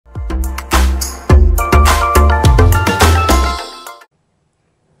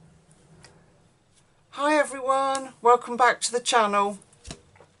welcome back to the channel.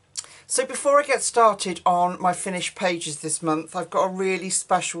 So before I get started on my finished pages this month, I've got a really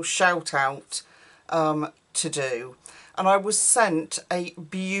special shout out to do, and I was sent a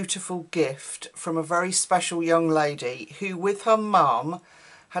beautiful gift from a very special young lady who, with her mum,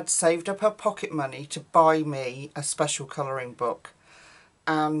 had saved up her pocket money to buy me a special colouring book,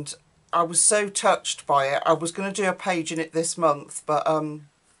 and I was so touched by it. I was going to do a page in it this month, but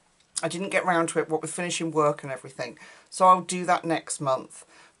I didn't get round to it, what with finishing work and everything, so I'll do that next month.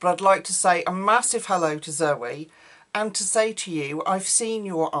 But I'd like to say a massive hello to Zoe, and to say to you, I've seen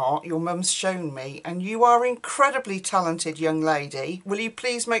your art, your mum's shown me, and you are incredibly talented, young lady. Will you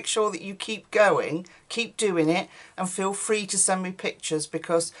please make sure that you keep going, keep doing it, and feel free to send me pictures,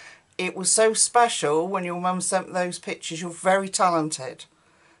 because it was so special when your mum sent those pictures. You're very talented.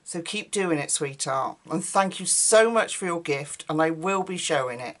 So keep doing it, sweetheart. And thank you so much for your gift, and I will be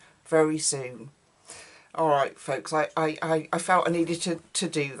showing it very soon. All right, folks, I felt I needed to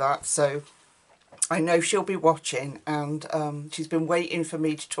do that, so I know she'll be watching, and she's been waiting for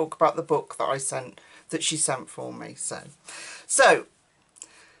me to talk about the book that she sent for me. So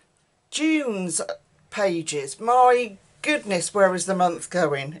June's pages. My goodness, where is the month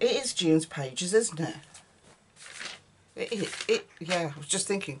going? It is June's pages, isn't it? Yeah, I was just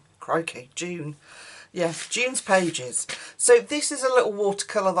thinking, crikey, June. Yeah, June's pages. So this is a little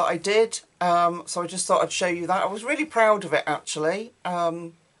watercolour that I did. So I just thought I'd show you that. I was really proud of it, actually.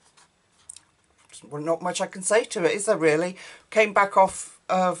 Well, not much I can say to it, is there really? Came back off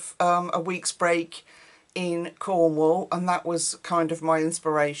of a week's break in Cornwall, and that was kind of my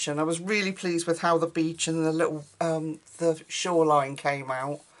inspiration. I was really pleased with how the beach and the little the shoreline came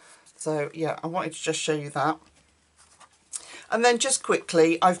out. So yeah, I wanted to just show you that. And then just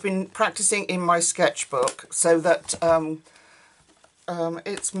quickly, I've been practicing in my sketchbook so that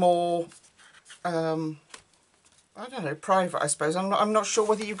it's more, I don't know, private, I suppose. I'm not sure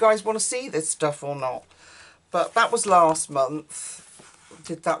whether you guys want to see this stuff or not. But that was last month.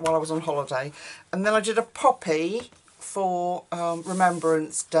 Did that while I was on holiday. And then I did a poppy for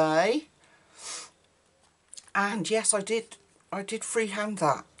Remembrance Day. And yes, I did freehand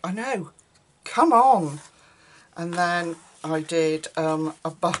that. I know. Come on. And then I did a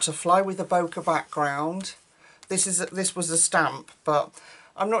butterfly with a bokeh background. This was a stamp, but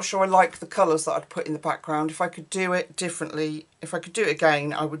I'm not sure I like the colours that I'd put in the background. If I could do it differently, if I could do it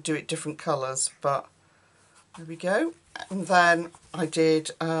again, I would do it different colours, but there we go. And then I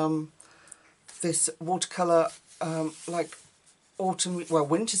did this watercolour, like autumn, well,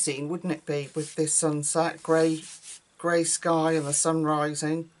 winter scene, wouldn't it be, with this sunset, grey sky and the sun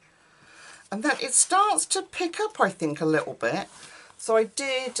rising. And then it starts to pick up, I think, a little bit. So I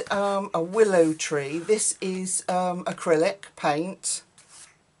did a willow tree. This is acrylic paint.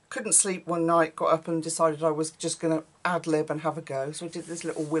 Couldn't sleep one night, got up and decided I was just going to ad-lib and have a go. So I did this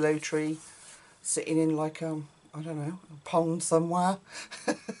little willow tree sitting in like, I don't know, a pond somewhere.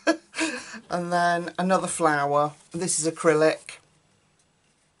 And then another flower. This is acrylic.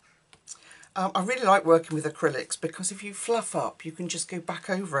 I really like working with acrylics because if you fluff up, you can just go back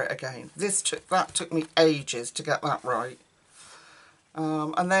over it again. That took me ages to get that right.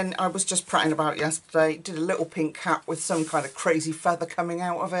 And then I was just prattling about yesterday, did a little pink hat with some kind of crazy feather coming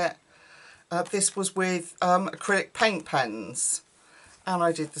out of it. This was with acrylic paint pens, and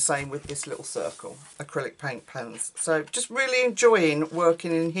I did the same with this little circle, acrylic paint pens. So just really enjoying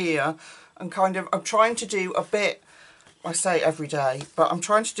working in here, and kind of, I'm trying to do a bit, I say every day, but I'm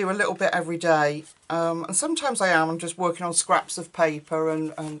trying to do a little bit every day, and sometimes I'm just working on scraps of paper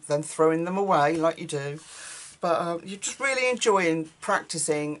and then throwing them away like you do. But you're just really enjoying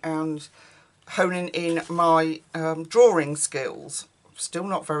practicing and honing in my drawing skills. Still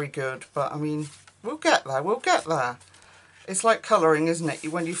not very good, but I mean, we'll get there, we'll get there. It's like colouring, isn't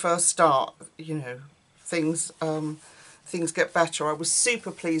it? When you first start, you know, things get better. I was super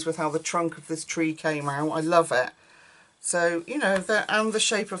pleased with how the trunk of this tree came out. I love it. So, you know, and the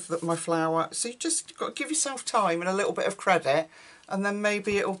shape of my flower. So you just got to give yourself time and a little bit of credit, and then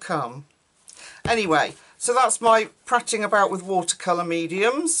maybe it'll come. Anyway, so that's my prattling about with watercolour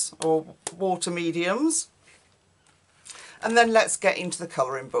mediums, or water mediums. And then let's get into the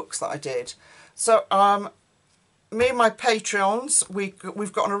colouring books that I did. So, me and my Patreons,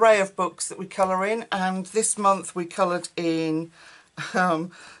 we've got an array of books that we colour in, and this month we coloured in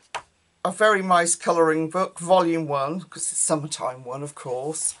a very nice colouring book, volume 1, because it's summertime one, of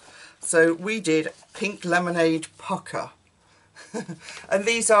course. So we did Pink Lemonade Pucker. And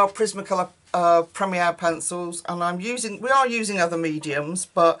these are Prismacolor Premier pencils, and we are using other mediums,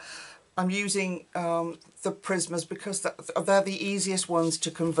 but I'm using the Prismas because they're the easiest ones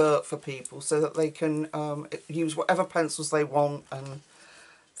to convert for people, so that they can use whatever pencils they want. And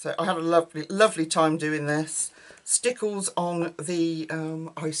so I had a lovely time doing this. Stickles on the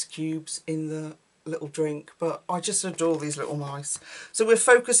ice cubes in the little drink, but I just adore these little mice. So we're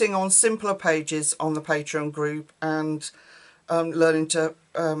focusing on simpler pages on the Patreon group, and learning to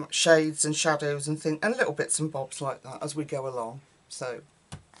shades and shadows and things, and little bits and bobs like that as we go along. So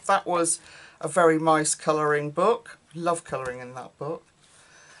that was a very nice colouring book. Love colouring in that book.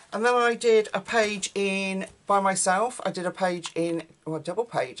 And then I did a page in, by myself, I did a page in, or a double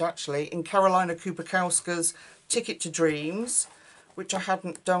page actually, in Carolina Kupakowska's Ticket to Dreams, which I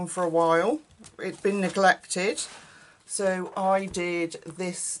hadn't done for a while. It'd been neglected. So I did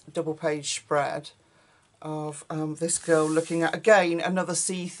this double page spread of this girl looking at, again, another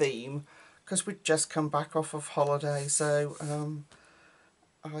sea theme, because we'd just come back off of holiday. So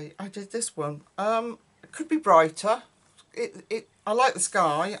I did this one. It could be brighter. I like the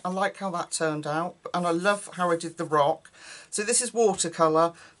sky, I like how that turned out, and I love how I did the rock. So this is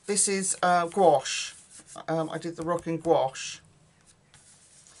watercolour, this is gouache. I did the rock in gouache,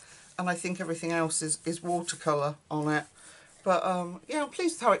 and I think everything else is watercolour on it. But yeah, I'm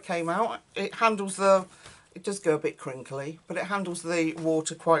pleased with how it came out. It handles it does go a bit crinkly, but it handles the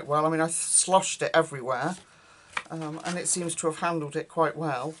water quite well. I mean, I sloshed it everywhere, and it seems to have handled it quite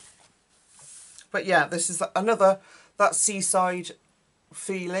well. But yeah, this is another, that seaside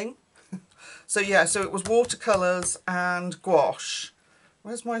feeling. So yeah, so it was watercolours and gouache.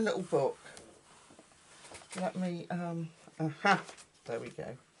 Where's my little book? Let me, there we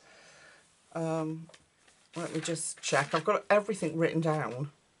go. Let me just check. I've got everything written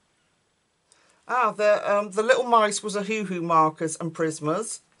down. Ah, the little mice was a Hoo-Hoo markers and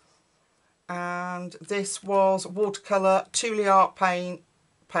Prismas. And this was watercolour, Thule art paint,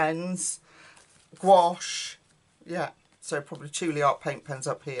 pens, gouache. Yeah, so probably Thule art paint pens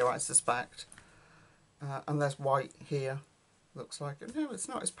up here, I suspect. And there's white here, looks like it. No, it's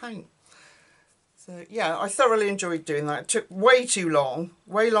not, it's paint. So yeah, I thoroughly enjoyed doing that. It took way too long,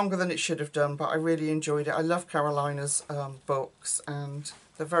 way longer than it should have done, but I really enjoyed it. I love Carolina's books, and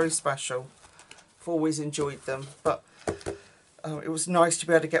they're very special. I've always enjoyed them, but it was nice to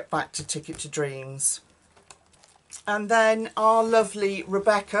be able to get back to Ticket to Dreams. And then our lovely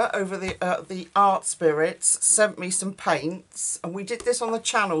Rebecca over the Art Spirits sent me some paints, and we did this on the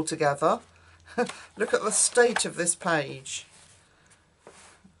channel together. Look at the state of this page.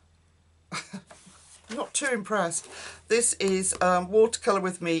 Not too impressed. This is Watercolour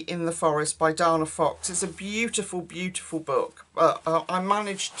with Me in the Forest by Dana Fox. It's a beautiful, beautiful book. I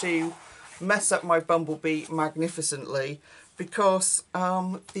managed to mess up my Bumblebee magnificently because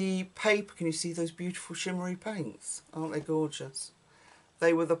the paper, can you see those beautiful shimmery paints? Aren't they gorgeous?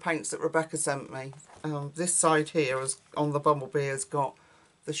 They were the paints that Rebecca sent me. This side here is, on the Bumblebee, has got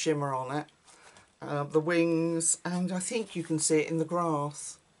the shimmer on it. The wings, and I think you can see it in the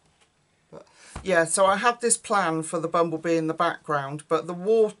grass. But yeah, so I had this plan for the Bumblebee in the background, but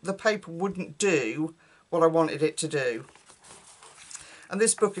the paper wouldn't do what I wanted it to do. And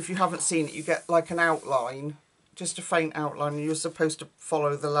this book, if you haven't seen it, you get like an outline, just a faint outline, and you're supposed to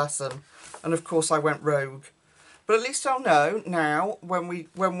follow the lesson. And of course I went rogue. But at least I'll know now when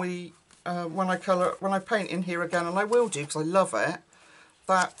I paint in here again, and I will do because I love it,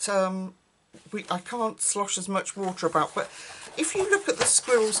 that I can't slosh as much water about. But if you look at the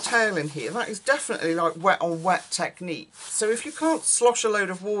squirrel's tail in here, that is definitely like wet on wet technique. So if you can't slosh a load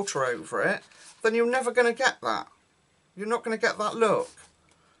of water over it, then you're never going to get that. You're not going to get that look.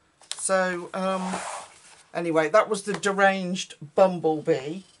 So anyway, that was the deranged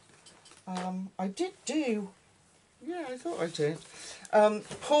Bumblebee. I did do, yeah, I thought I did.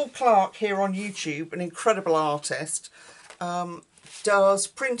 Paul Clark here on YouTube, an incredible artist, does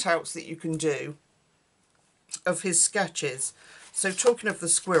printouts that you can do of his sketches. So talking of the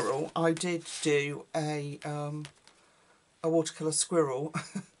squirrel, I did do a watercolour squirrel.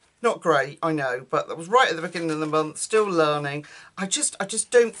 Not great, I know, but that was right at the beginning of the month, still learning. I just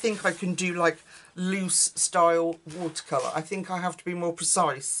don't think I can do like loose style watercolour. I think I have to be more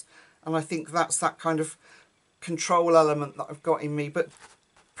precise, and I think that's that kind of control element that I've got in me. But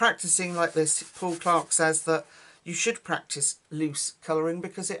practicing like this, Paul Clark says that you should practice loose colouring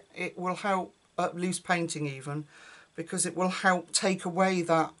because it will help, loose painting even, because it will help take away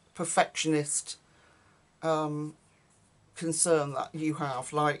that perfectionist concern that you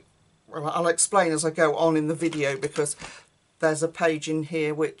have. Like, well, I'll explain as I go on in the video, because there's a page in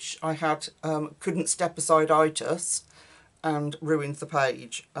here which I had couldn't step aside itis and ruined the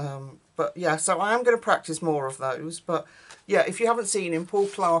page. But yeah, so I am going to practice more of those. But yeah, if you haven't seen him, Paul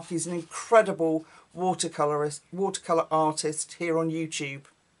Clark is an incredible watercolour artist here on YouTube.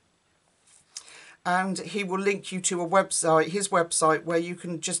 And he will link you to a website, his website, where you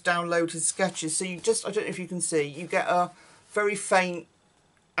can just download his sketches. So you just, I don't know if you can see, you get a very faint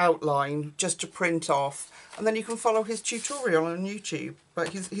outline just to print off, and then you can follow his tutorial on YouTube. But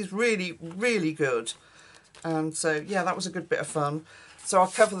he's really, really good. And so, yeah, that was a good bit of fun. So I'll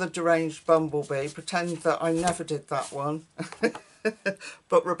cover the deranged bumblebee, pretend that I never did that one.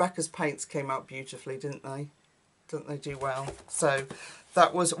 But Rebecca's paints came out beautifully, didn't they? Didn't they do well? So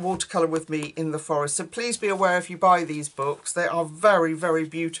that was Watercolour with Me in the Forest. So please be aware if you buy these books, they are very, very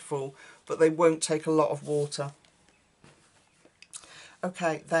beautiful, but they won't take a lot of water.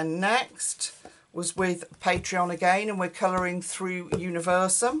 Okay, then next was with Patreon again, and we're colouring through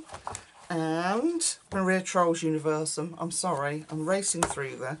Universum and Maria Troll's Universum. I'm sorry, I'm racing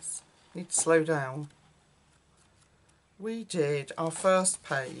through this. Need to slow down. We did our first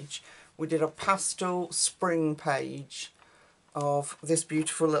page. We did a pastel spring page of this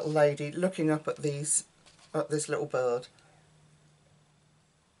beautiful little lady looking up at this little bird.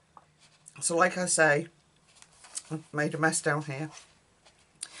 So like I say, I've made a mess down here.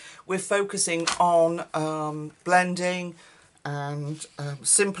 We're focusing on blending and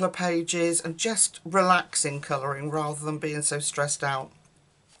simpler pages and just relaxing colouring rather than being so stressed out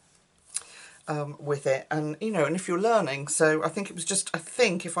with it. And you know, and if you're learning, so I think it was just, I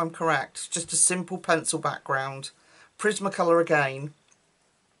think if I'm correct, just a simple pencil background, Prismacolor again,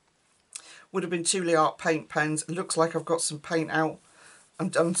 would have been Tule Art paint pens. It looks like I've got some paint out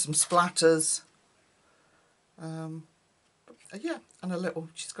and done some splatters. Yeah, and a little,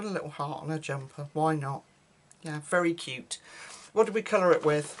 she's got a little heart on her jumper, why not? Yeah, very cute. What did we colour it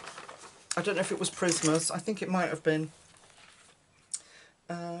with? I don't know if it was Prismas, I think it might have been.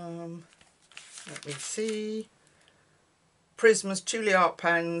 Let me see. Prismas, Tule Art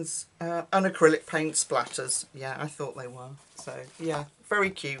pens, and acrylic paint splatters. Yeah, I thought they were. So, yeah, very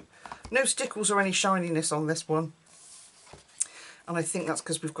cute. No stickles or any shininess on this one. And I think that's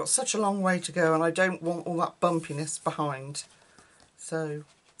because we've got such a long way to go and I don't want all that bumpiness behind. So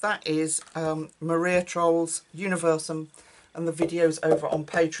that is Maria Troll's Universum, and the video's over on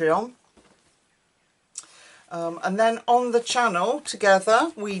Patreon. And then on the channel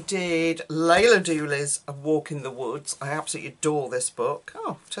together we did Layla Dooley's A Walk in the Woods. I absolutely adore this book.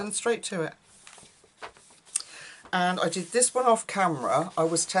 Oh, turn straight to it. And I did this one off camera. I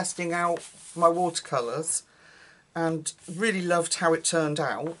was testing out my watercolours and really loved how it turned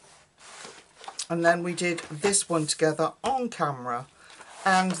out. And then we did this one together on camera.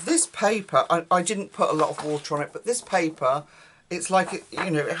 And this paper, I didn't put a lot of water on it, but this paper, it's like, it,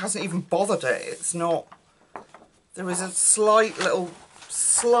 you know, it hasn't even bothered it. It's not, there is a slight little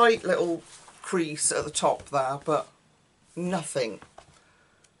crease at the top there, but nothing,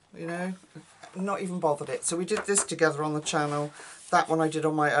 you know, not even bothered it. So we did this together on the channel. That one I did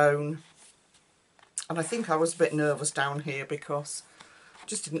on my own. And I think I was a bit nervous down here because it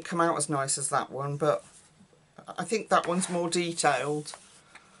just didn't come out as nice as that one, but I think that one's more detailed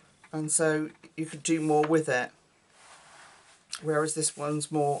and so you could do more with it, whereas this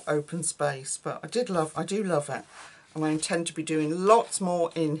one's more open space. But I do love it, and I intend to be doing lots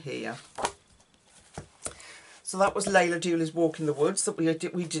more in here. So that was Layla Dooley's Walk in the Woods that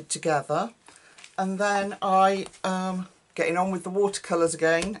we did together. And then I getting on with the watercolours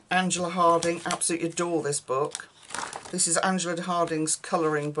again. Angela Harding, absolutely adore this book. This is Angela Harding's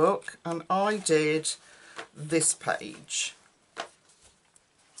colouring book, and I did this page.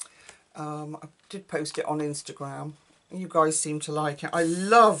 I did post it on Instagram. You guys seem to like it. I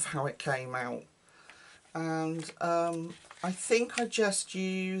love how it came out. And I think I just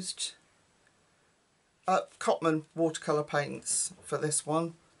used Cotman watercolour paints for this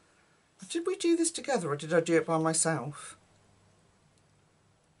one. Did we do this together or did I do it by myself?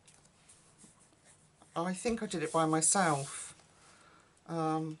 I think I did it by myself.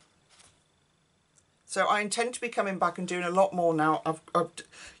 So I intend to be coming back and doing a lot more now.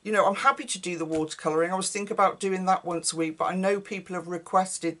 You know, I'm happy to do the watercolouring. I was thinking about doing that once a week, but I know people have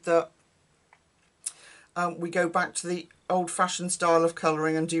requested that we go back to the old-fashioned style of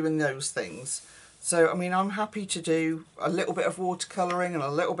colouring and doing those things. So, I mean, I'm happy to do a little bit of watercolouring and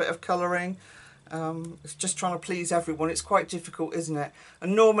a little bit of colouring. It's just trying to please everyone. It's quite difficult, isn't it?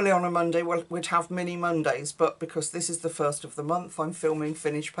 And normally on a Monday we'd have mini Mondays, but because this is the first of the month, I'm filming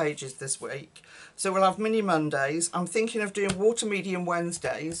finished pages this week. So we'll have mini Mondays. I'm thinking of doing water medium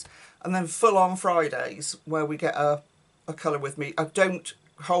Wednesdays and then full on Fridays where we get a colour with me. Don't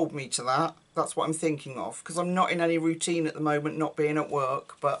hold me to that. That's what I'm thinking of, because I'm not in any routine at the moment, not being at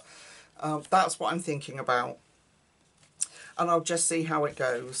work, but that's what I'm thinking about. and I'll just see how it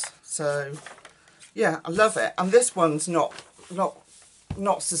goes. So yeah, I love it. And this one's not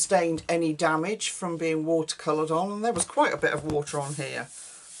sustained any damage from being watercoloured on, and there was quite a bit of water on here,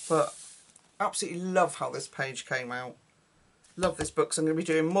 but absolutely love how this page came out. Love this book, so I'm going to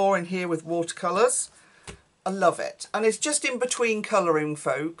be doing more in here with watercolours. I love it. And it's just in between colouring,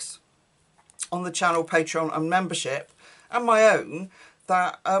 folks, on the channel, Patreon and membership, and my own,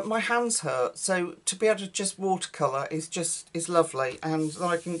 that my hands hurt. So to be able to just watercolour is lovely, and then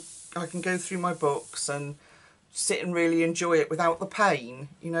I can go through my books and sit and really enjoy it without the pain,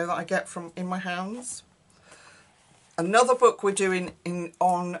 you know, that I get from in my hands. Another book we're doing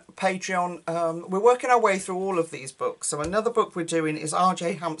on Patreon, we're working our way through all of these books. So another book we're doing is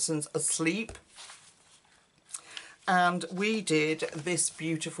R.J. Hampson's Asleep. And we did this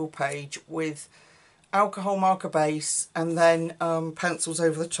beautiful page with alcohol marker base and then pencils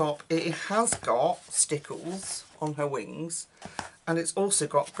over the top. It has got stickles on her wings, and it's also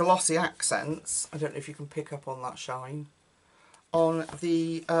got glossy accents. I don't know if you can pick up on that shine on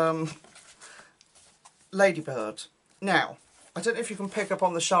the ladybird. Now, I don't know if you can pick up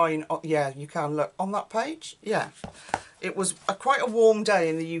on the shine. Yeah, you can. Look on that page. Yeah, it was quite a warm day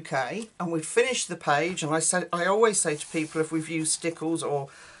in the UK, and we'd finished the page. And I always say to people, if we've used stickles or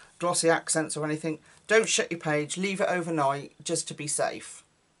glossy accents or anything, don't shut your page. Leave it overnight just to be safe.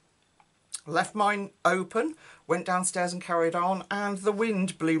 Left mine open, went downstairs and carried on, and the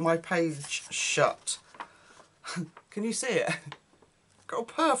wind blew my page shut. Can you see it? Got a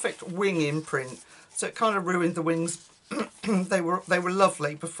perfect wing imprint, so it kind of ruined the wings. They were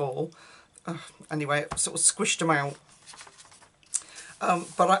lovely before. Anyway, it sort of squished them out.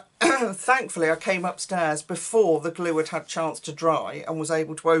 But thankfully I came upstairs before the glue had a chance to dry and was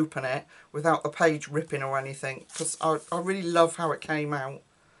able to open it without the page ripping or anything, because I really love how it came out.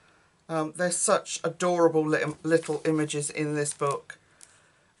 There's such adorable little images in this book,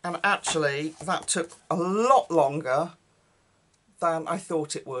 and actually that took a lot longer than I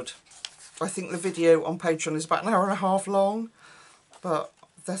thought it would. I think the video on Patreon is about an hour and a half long, but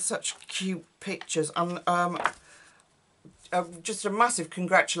they're such cute pictures. And just a massive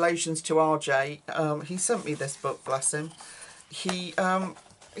congratulations to RJ. He sent me this book, bless him. He's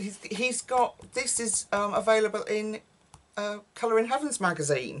got, this is available in Colour in Heavens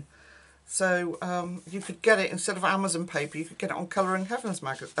magazine. So you could get it, instead of Amazon paper, you could get it on Colour in Heavens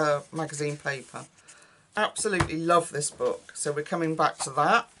magazine paper. Absolutely love this book. So we're coming back to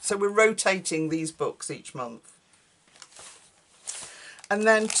that. So we're rotating these books each month. And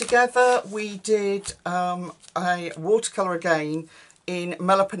then together we did a watercolour again in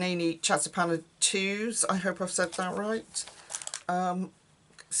Melapanini Chatsapana 2s. I hope I've said that right.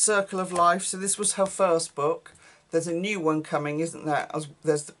 Circle of Life. So this was her first book. There's a new one coming, isn't there?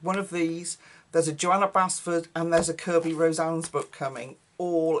 There's one of these. There's a Joanna Basford and there's a Kirby Roseanne's book coming.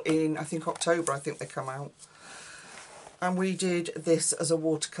 All in, I think, October, I think they come out. And we did this as a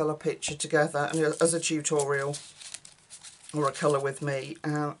watercolour picture together and as a tutorial, or a colour with me.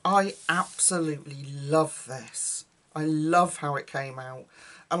 And I absolutely love this. I love how it came out.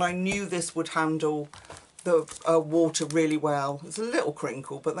 And I knew this would handle the water really well. It's a little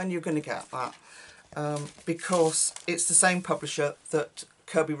crinkle, but then you're going to get that. Because it's the same publisher that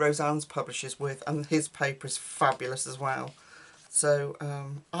Kirby Roseanne's publishes with, and his paper is fabulous as well. So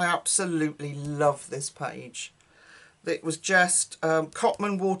I absolutely love this page. It was just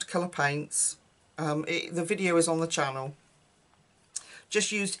Cotman watercolour paints. The video is on the channel.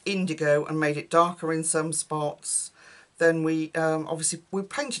 Just used indigo and made it darker in some spots. Then we obviously we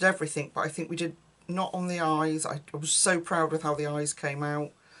painted everything, but I think we did not on the eyes. I was so proud with how the eyes came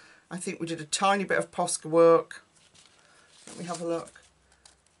out. I think we did a tiny bit of Posca work. Let me have a look.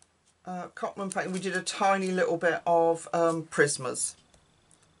 Cotman paint. We did a tiny little bit of Prismas.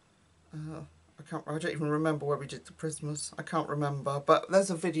 I don't even remember where we did the Prismas. I can't remember, but there's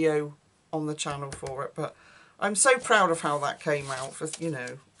a video on the channel for it. But I'm so proud of how that came out for, you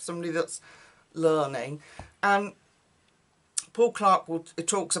know, somebody that's learning. And Paul Clark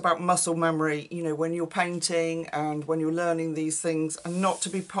talks about muscle memory, you know, when you're painting and when you're learning these things, and not to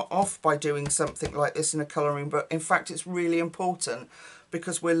be put off by doing something like this in a colouring book. In fact, it's really important,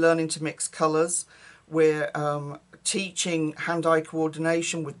 because we're learning to mix colours. We're teaching hand-eye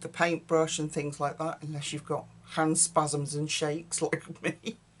coordination with the paintbrush and things like that, unless you've got hand spasms and shakes like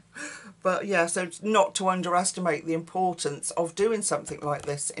me. But yeah, so not to underestimate the importance of doing something like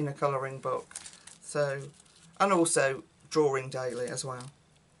this in a colouring book. So, and also drawing daily as well.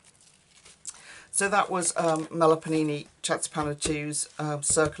 So that was Melapanini Chatsapana 2's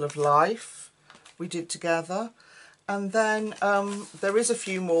Circle of Life we did together. And then there is a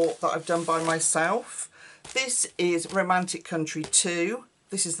few more that I've done by myself. This is Romantic Country 2.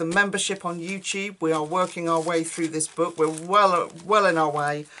 This is the membership on YouTube. We are working our way through this book. We're well in our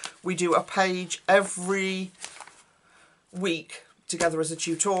way. We do a page every week together as a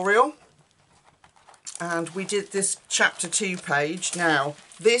tutorial. And we did this chapter 2 page. Now,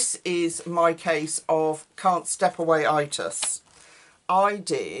 this is my case of can't step away itis. I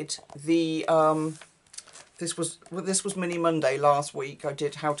did the, this was Mini Monday last week. I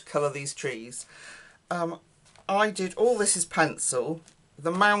did how to colour these trees. I did, all this is pencil.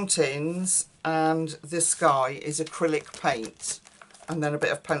 The mountains and the sky is acrylic paint. And then a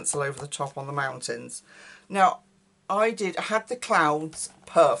bit of pencil over the top on the mountains. Now, I had the clouds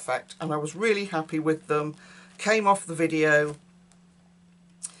perfect and I was really happy with them. Came off the video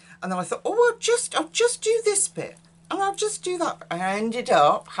and then I thought, oh, I'll just do this bit and I'll just do that. I ended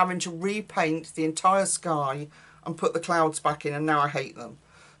up having to repaint the entire sky and put the clouds back in, and now I hate them.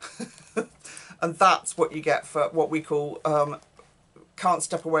 And that's what you get for what we call can't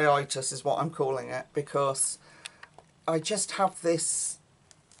step away itis, is what I'm calling it, because I just have this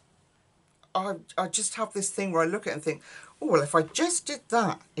I just have this thing where I look at it and think, oh, well, if I just did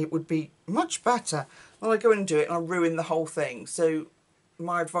that, it would be much better. Then I go in and do it and I ruin the whole thing. So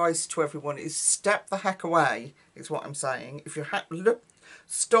my advice to everyone is step the heck away, is what I'm saying. If you look,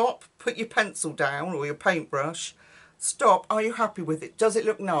 stop, put your pencil down or your paintbrush, stop. Are you happy with it? Does it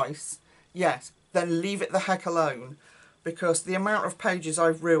look nice? Yes. Then leave it the heck alone, because the amount of pages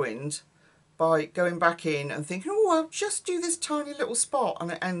I've ruined by going back in and thinking, oh, I'll just do this tiny little spot,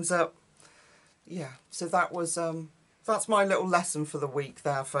 and it ends up, yeah. So that was that's my little lesson for the week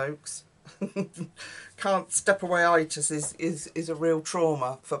there, folks. Can't step away itis is a real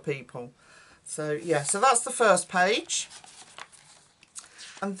trauma for people. So yeah, so that's the first page.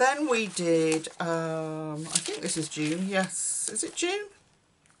 And then we did I think this is June. Yes, is it June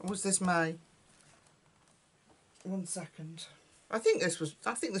or was this May? 1 second. I think this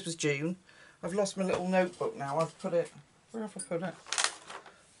was June. I've lost my little notebook now. I've put it, where have I put it?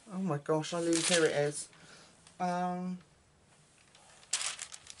 Oh my gosh, I lose. Here it is. I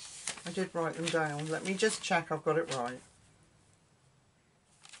did write them down. Let me just check I've got it right.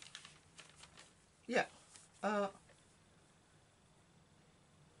 Yeah. Oh,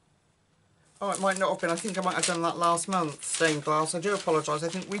 it might not have been. I think I might have done that last month, stained glass. I do apologise. I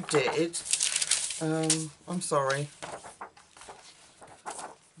think we did. I'm sorry.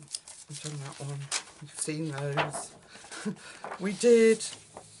 I've done that one. You've seen those. We did.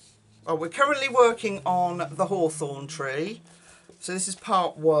 Oh, we're currently working on the hawthorn tree. So this is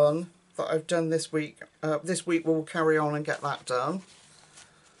part 1 that I've done this week. This week we'll carry on and get that done.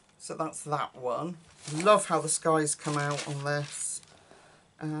 So that's that one. Love how the skies come out on this.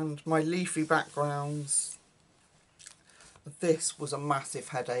 And my leafy backgrounds. This was a massive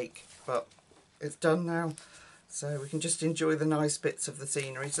headache, but it's done now. So we can just enjoy the nice bits of the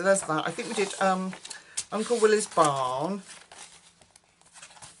scenery. So there's that. I think we did Uncle Willie's barn.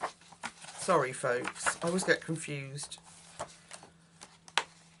 Sorry, folks. I always get confused.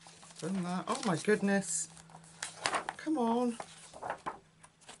 Done that. Oh my goodness. Come on.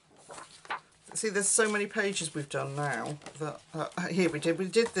 See, there's so many pages we've done now. That here we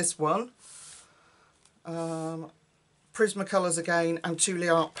did this one. Prismacolors again and 2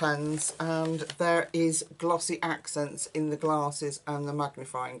 art pens, and there is glossy accents in the glasses and the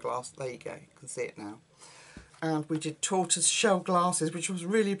magnifying glass. There you go, you can see it now. And we did tortoise shell glasses, which I was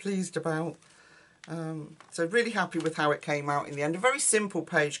really pleased about. So really happy with how it came out in the end. A very simple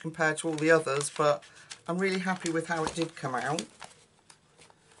page compared to all the others, but I'm really happy with how it did come out.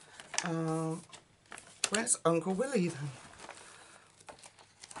 Where's Uncle Willie then?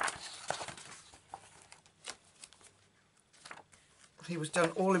 He was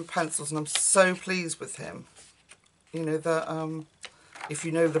done all in pencils and I'm so pleased with him. You know, the if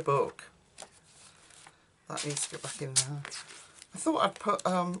you know the book. That needs to go back in there. I thought I'd put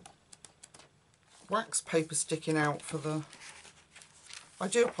wax paper sticking out for the... I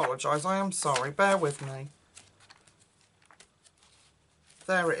do apologise, I am sorry, bear with me.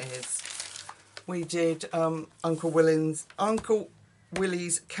 There it is. We did Uncle Willie's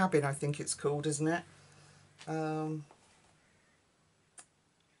cabin, I think it's called, isn't it?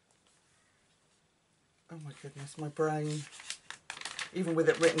 Oh my goodness, my brain. Even with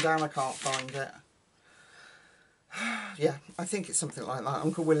it written down, I can't find it. Yeah, I think it's something like that.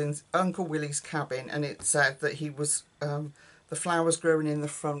 Uncle Willie's cabin, and it said that he was the flowers growing in the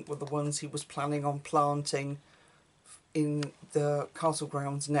front were the ones he was planning on planting in the castle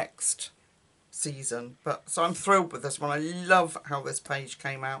grounds next season. But so I'm thrilled with this one. I love how this page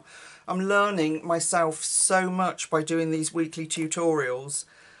came out. I'm learning myself so much by doing these weekly tutorials.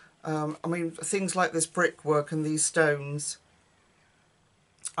 I mean, things like this brickwork and these stones,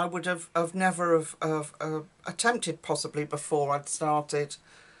 I would have never have attempted possibly before I'd started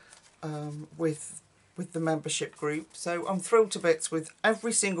with the membership group. So I'm thrilled to bits with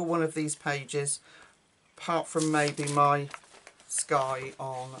every single one of these pages, apart from maybe my sky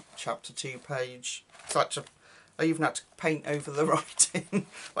on chapter 2 page. I even had to paint over the writing.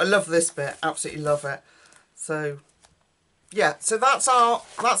 I love this bit, absolutely love it. So yeah, so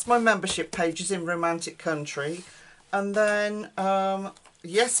that's my membership pages in Romantic Country. And then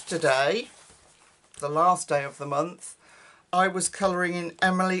yesterday, the last day of the month, I was colouring in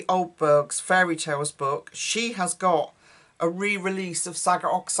Emily Oldberg's Fairy Tales book. She has got a re-release of Saga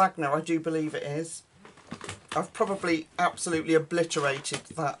Oxagna, I do believe it is. I've probably absolutely obliterated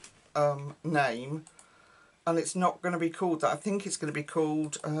that name, and it's not going to be called that. I think it's going to be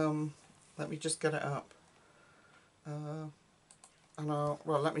called, let me just get it up.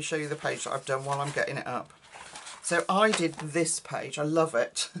 Well, let me show you the page that I've done while I'm getting it up. So I did this page. I love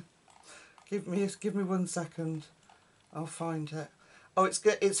it. give me 1 second. I'll find it. Oh, it's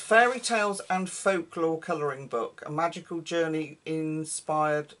good. It's Fairy Tales and Folklore colouring book, a magical journey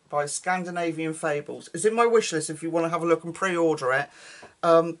inspired by Scandinavian fables. It's in my wish list if you want to have a look and pre-order it.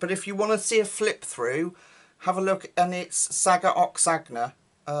 But if you want to see a flip through, have a look, and it's Saga Oxagna.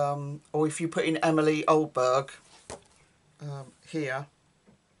 Or if you put in Emily Oldberg here,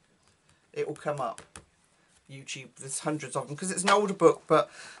 it will come up. YouTube, there's hundreds of them because it's an older book, but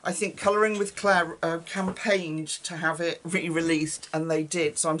I think Colouring with Claire campaigned to have it re-released, and they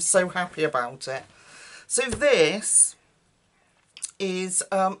did, so I'm so happy about it. So this is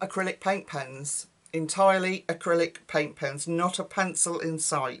acrylic paint pens, entirely acrylic paint pens, not a pencil in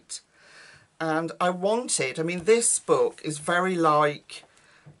sight. And I mean, this book is very like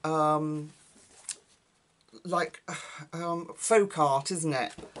folk art, isn't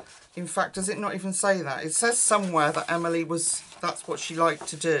it? In fact, does it not even say that? It says somewhere that Emily that's what she liked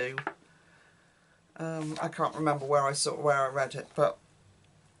to do. I can't remember where I read it, but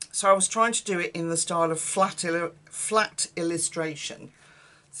so I was trying to do it in the style of flat illustration.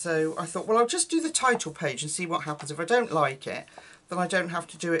 So I thought, well, I'll just do the title page and see what happens. If I don't like it, then I don't have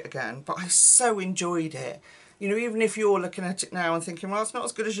to do it again. But I so enjoyed it. You know, even if you're looking at it now and thinking, well, it's not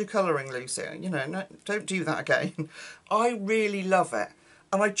as good as your colouring, Lucy, you know, no, don't do that again. I really love it.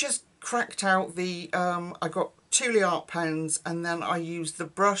 And I just cracked out I got 2 art pens, and then I used the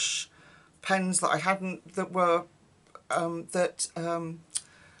brush pens that I hadn't, that were,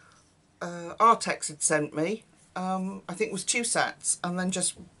 Artex had sent me. I think it was 2 sets, and then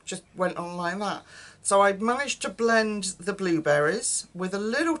just went on like that. So I managed to blend the blueberries with a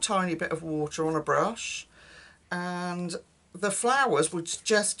little tiny bit of water on a brush. And the flowers was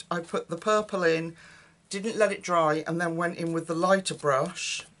just, I put the purple in, didn't let it dry, and then went in with the lighter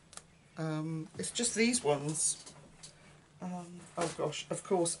brush. It's just these ones. Oh gosh, of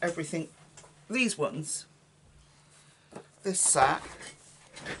course, everything. These ones. This set.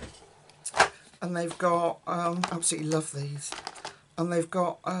 And they've got, absolutely love these. And they've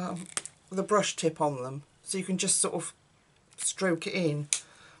got the brush tip on them. So you can just sort of stroke it in.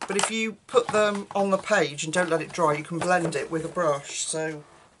 But if you put them on the page and don't let it dry, you can blend it with a brush. So,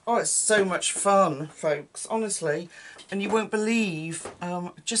 oh, it's so much fun, folks, honestly. And you won't believe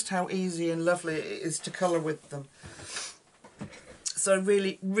just how easy and lovely it is to colour with them. So I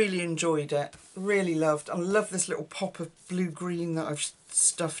really, really enjoyed it. Really loved. I love this little pop of blue-green that I've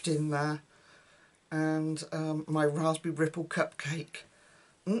stuffed in there. And my raspberry ripple cupcake.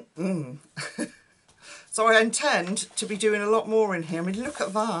 So I intend to be doing a lot more in here. I mean, look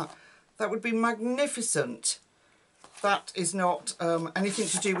at that. That would be magnificent. That is not anything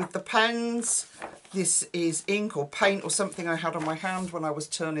to do with the pens. This is ink or paint or something I had on my hand when I was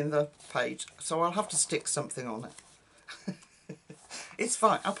turning the page. So I'll have to stick something on it. It's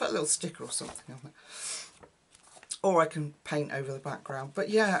fine. I'll put a little sticker or something on it. Or I can paint over the background. But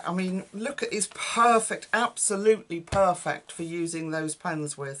yeah, I mean, look, it's perfect. Absolutely perfect for using those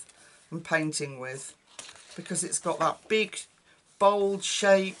pens with and painting with. Because it's got that big, bold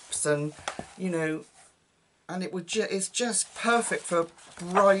shapes, and you know, and it's just perfect for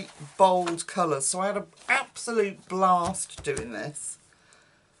bright, bold colours. So I had an absolute blast doing this.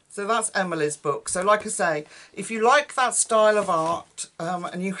 So that's Emily's book. So like I say, if you like that style of art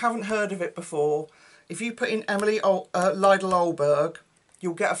and you haven't heard of it before, if you put in Emily Lydell Oldberg,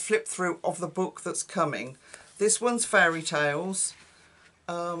 you'll get a flip through of the book that's coming. This one's Fairy Tales,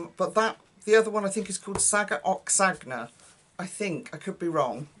 but the other one I think is called Saga Oxagna. I think, I could be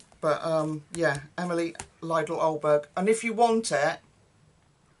wrong. But yeah, Emily Lydell Oldberg. And if you want it,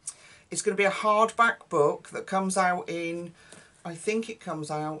 it's going to be a hardback book that comes out in I think it comes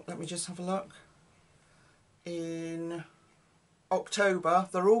out, let me just have a look, in October.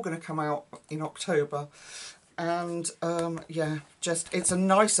 They're all going to come out in October. And yeah, just it's a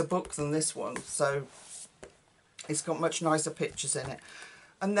nicer book than this one, so it's got much nicer pictures in it.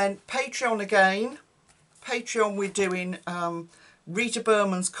 And then Patreon again. Patreon, we're doing Rita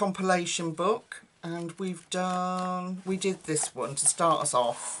Berman's compilation book, and we did this one to start us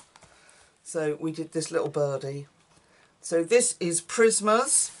off. So we did this little birdie. So this is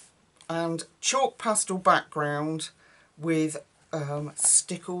Prismas and chalk pastel background with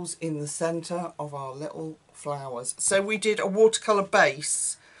stickles in the centre of our little flowers. So we did a watercolour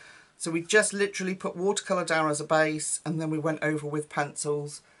base. So we just literally put watercolour down as a base, and then we went over with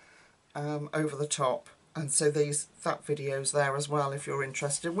pencils over the top. And so that video's there as well if you're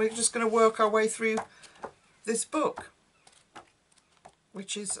interested. We're just going to work our way through this book,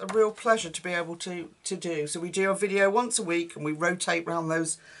 which is a real pleasure to be able to do. So we do a video once a week, and we rotate round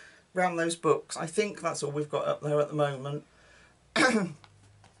those books. I think that's all we've got up there at the moment.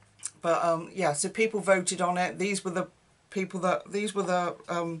 But yeah, so people voted on it. These were the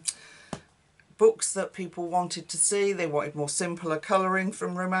books that people wanted to see. They wanted more simpler colouring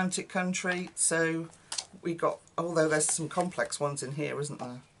from Romantic Country. So we got, although there's some complex ones in here, isn't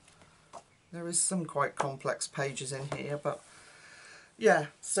there? There is some quite complex pages in here, but yeah,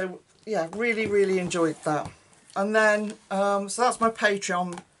 so yeah, really enjoyed that. And then so that's my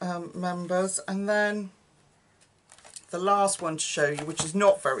Patreon members. And then the last one to show you, which is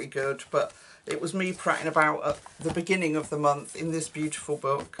not very good, but it was me prattling about at the beginning of the month in this beautiful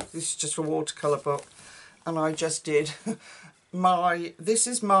book. This is just a watercolour book, and I just did this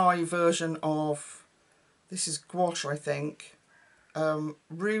is my version of, this is gouache, I think,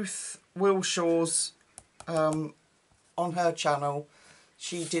 Ruth Wilshaw's, on her channel,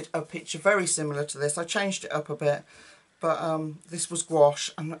 she did a picture very similar to this. I changed it up a bit, but this was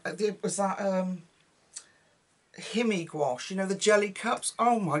gouache, and it was that Himi gouache, you know, the jelly cups.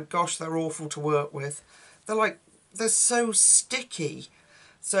 Oh my gosh, they're awful to work with. They're so sticky.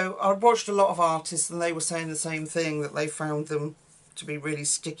 So I watched a lot of artists, and they were saying the same thing, that they found them to be really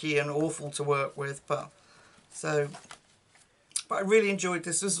sticky and awful to work with. But I really enjoyed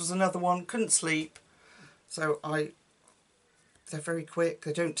this. This was another one, couldn't sleep. So they're very quick,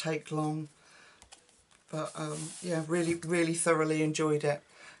 they don't take long. But yeah, really thoroughly enjoyed it.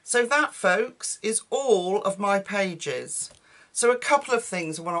 So that, folks, is all of my pages. So a couple of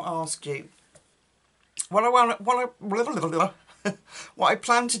things I want to ask you. What I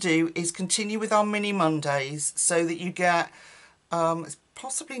plan to do is continue with our mini Mondays, so that you get it's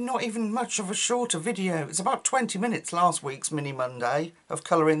possibly not even much of a shorter video. It's about 20 minutes, last week's mini Monday, of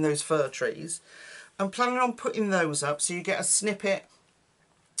colouring those fir trees. I'm planning on putting those up so you get a snippet,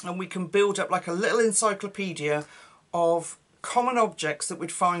 and we can build up like a little encyclopedia of common objects that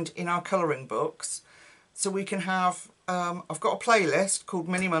we'd find in our colouring books. So we can have, I've got a playlist called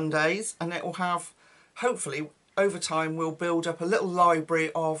Mini Mondays, and it will have, hopefully over time we'll build up a little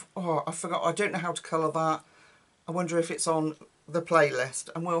library of, oh, I forgot, I don't know how to colour that, I wonder if it's on the playlist,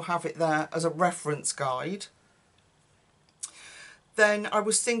 and we'll have it there as a reference guide. Then I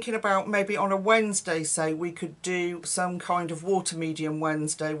was thinking about maybe on a Wednesday, say, we could do some kind of water medium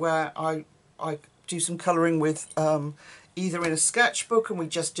Wednesday, where I do some colouring with either in a sketchbook and we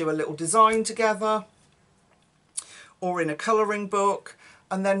just do a little design together, or in a colouring book.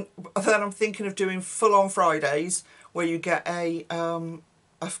 And then I'm thinking of doing full-on Fridays, where you get a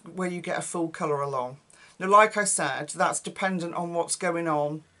full colour along. Now, like I said, that's dependent on what's going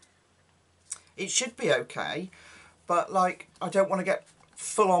on. It should be okay, but like, I don't want to get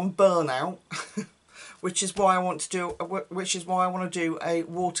full-on burnout, which is why I want to do a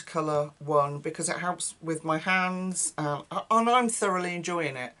watercolour one, because it helps with my hands, and I'm thoroughly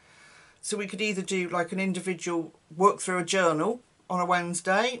enjoying it. So we could either do like an individual work through a journal on a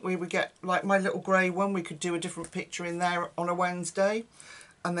Wednesday, where we get like my little grey one, we could do a different picture in there on a Wednesday,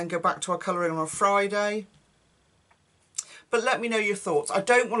 and then go back to our colouring on a Friday. But let me know your thoughts. I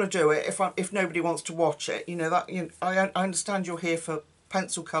don't want to do it if nobody wants to watch it. You know, that, you know, I understand you're here for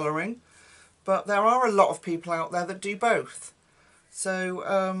pencil colouring, but there are a lot of people out there that do both.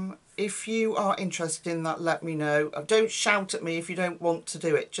 So if you are interested in that, let me know. Don't shout at me if you don't want to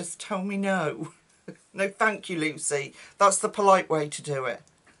do it. Just tell me no. No, thank you, Lucy. That's the polite way to do it.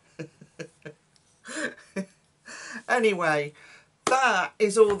 Anyway, that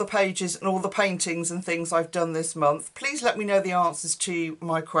is all the pages and all the paintings and things I've done this month. Please let me know the answers to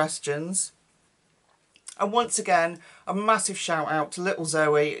my questions. And once again, a massive shout out to little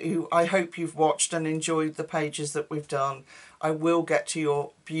Zoe, who I hope you've watched and enjoyed the pages that we've done. I will get to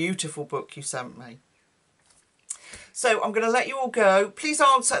your beautiful book you sent me. So I'm going to let you all go. Please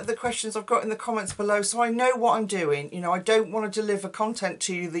answer the questions I've got in the comments below so I know what I'm doing. You know, I don't want to deliver content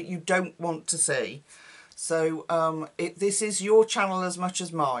to you that you don't want to see. So this is your channel as much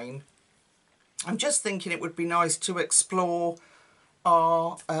as mine. I'm just thinking it would be nice to explore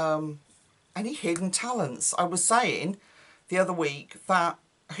our any hidden talents. I was saying the other week that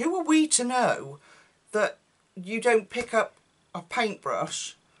who are we to know that you don't pick up a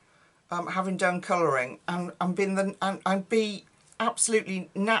paintbrush having done colouring and be absolutely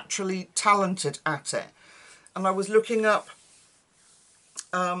naturally talented at it. And I was looking up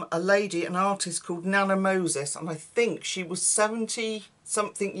a lady, an artist called Nana Moses, and I think she was 70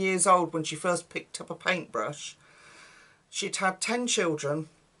 something years old when she first picked up a paintbrush. She'd had 10 children,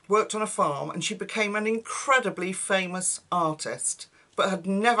 worked on a farm, and she became an incredibly famous artist, but had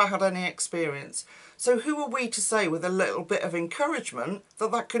never had any experience. So who are we to say, with a little bit of encouragement,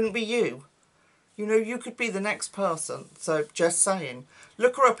 that that couldn't be you? You know, you could be the next person. So just saying.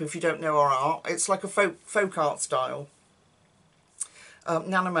 Look her up if you don't know her art. It's like a folk art style.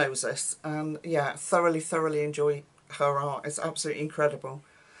 Nana Moses. And yeah, thoroughly enjoy her art. It's absolutely incredible.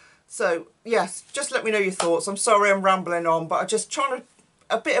 So yes, just let me know your thoughts. I'm sorry I'm rambling on, but I'm just trying to,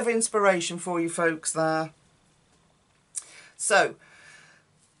 a bit of inspiration for you folks there. So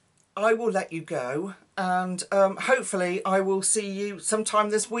I will let you go, and hopefully I will see you sometime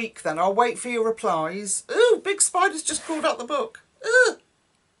this week then. I'll wait for your replies. Ooh, big spider's just crawled out the book. Ooh,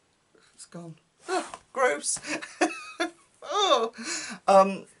 it's gone. Oh, gross. Oh.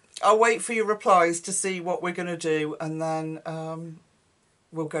 I'll wait for your replies to see what we're going to do, and then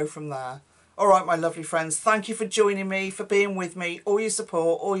we'll go from there. All right, my lovely friends, thank you for joining me, for being with me, all your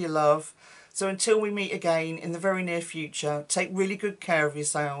support, all your love. So until we meet again in the very near future, take really good care of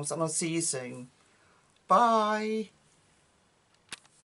yourselves, and I'll see you soon. Bye.